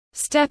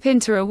Step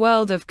into a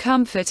world of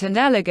comfort and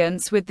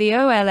elegance with the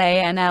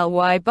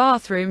OLANLY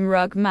Bathroom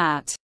Rug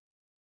Mat.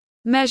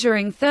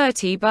 Measuring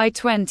 30 by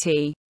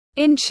 20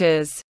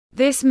 inches,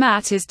 this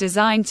mat is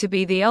designed to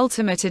be the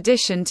ultimate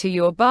addition to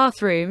your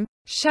bathroom,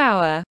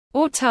 shower,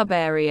 or tub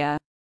area.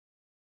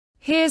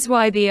 Here's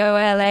why the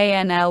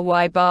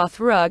OLANLY bath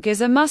rug is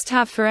a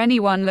must-have for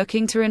anyone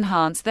looking to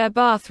enhance their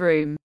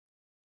bathroom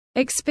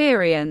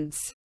experience.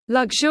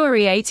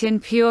 Luxuriate in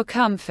pure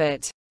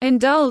comfort.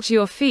 Indulge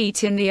your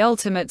feet in the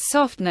ultimate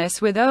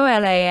softness with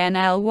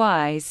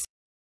OLANLY's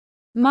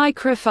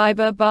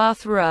Microfiber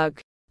bath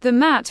rug. The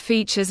mat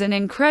features an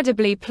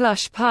incredibly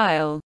plush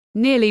pile,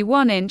 nearly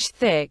 1 inch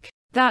thick,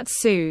 that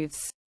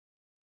soothes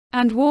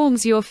and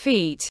warms your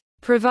feet,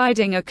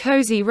 providing a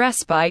cozy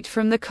respite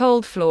from the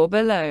cold floor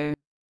below.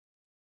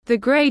 The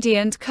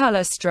gradient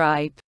color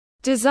stripe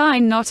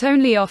design not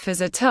only offers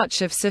a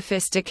touch of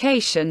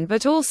sophistication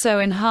but also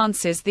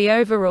enhances the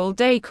overall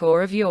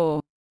decor of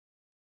your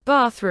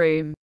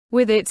bathroom.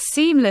 With its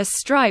seamless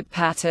stripe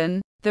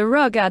pattern, the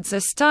rug adds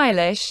a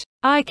stylish,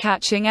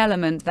 eye-catching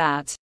element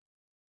that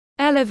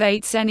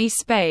elevates any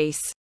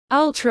space.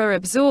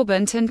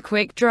 Ultra-Absorbent and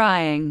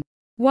Quick-Drying.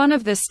 One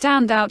of the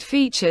standout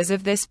features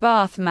of this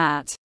bath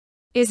mat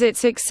is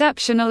its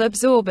exceptional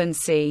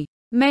absorbency.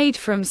 Made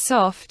from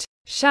soft,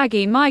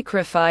 shaggy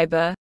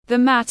microfiber, the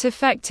mat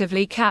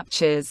effectively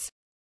captures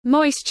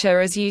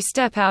moisture as you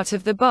step out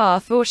of the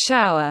bath or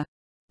shower.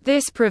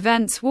 This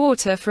prevents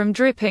water from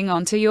dripping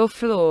onto your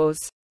floors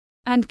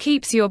and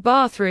keeps your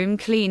bathroom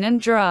clean and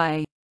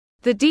dry.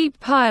 The deep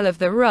pile of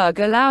the rug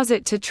allows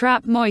it to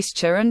trap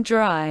moisture and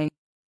dry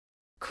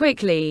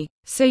quickly,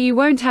 so you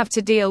won't have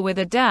to deal with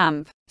a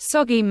damp,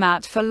 soggy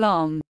mat for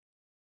long.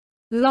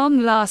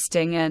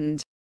 Long-lasting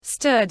and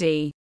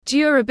sturdy.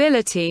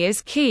 Durability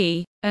is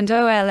key, and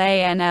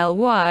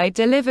OLANLY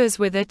delivers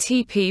with a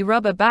TP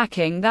rubber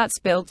backing that's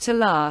built to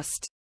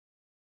last.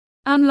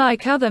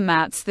 Unlike other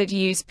mats that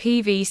use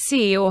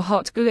PVC or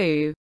hot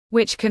glue,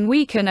 which can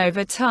weaken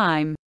over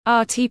time,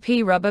 our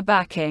TP rubber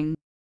backing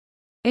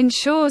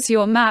ensures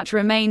your mat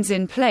remains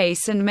in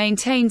place and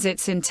maintains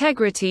its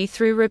integrity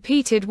through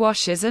repeated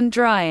washes and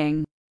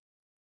drying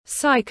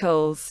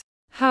cycles.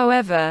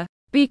 However,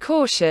 be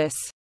cautious.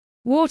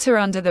 Water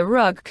under the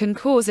rug can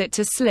cause it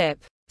to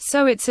slip,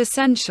 so it's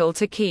essential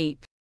to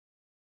keep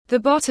the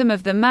bottom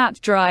of the mat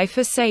dry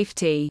for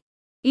safety.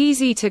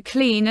 Easy to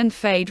clean and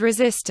fade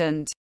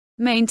resistant.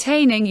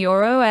 Maintaining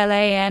your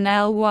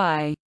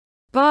OLANLY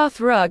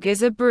bath rug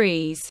is a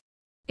breeze.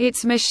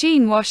 It's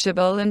machine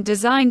washable and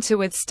designed to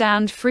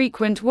withstand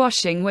frequent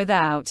washing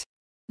without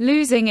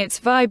losing its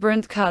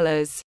vibrant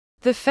colors.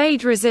 The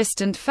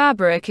fade-resistant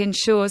fabric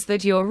ensures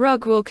that your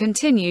rug will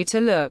continue to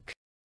look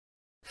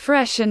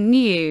fresh and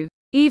new,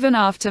 even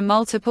after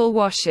multiple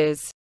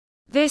washes.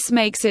 This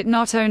makes it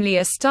not only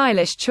a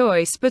stylish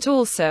choice but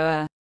also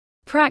a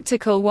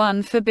practical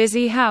one for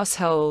busy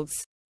households.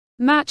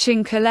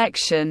 Matching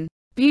collection,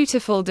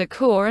 beautiful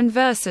decor and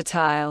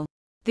versatile.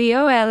 The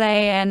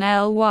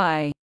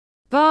OLANLY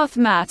bath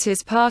mat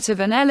is part of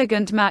an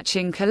elegant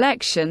matching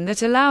collection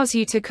that allows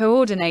you to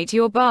coordinate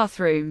your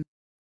bathroom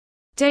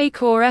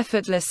decor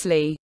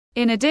effortlessly.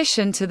 In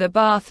addition to the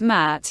bath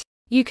mat,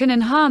 you can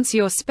enhance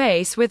your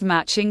space with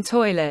matching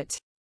toilet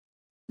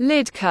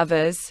lid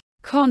covers,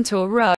 contour rugs,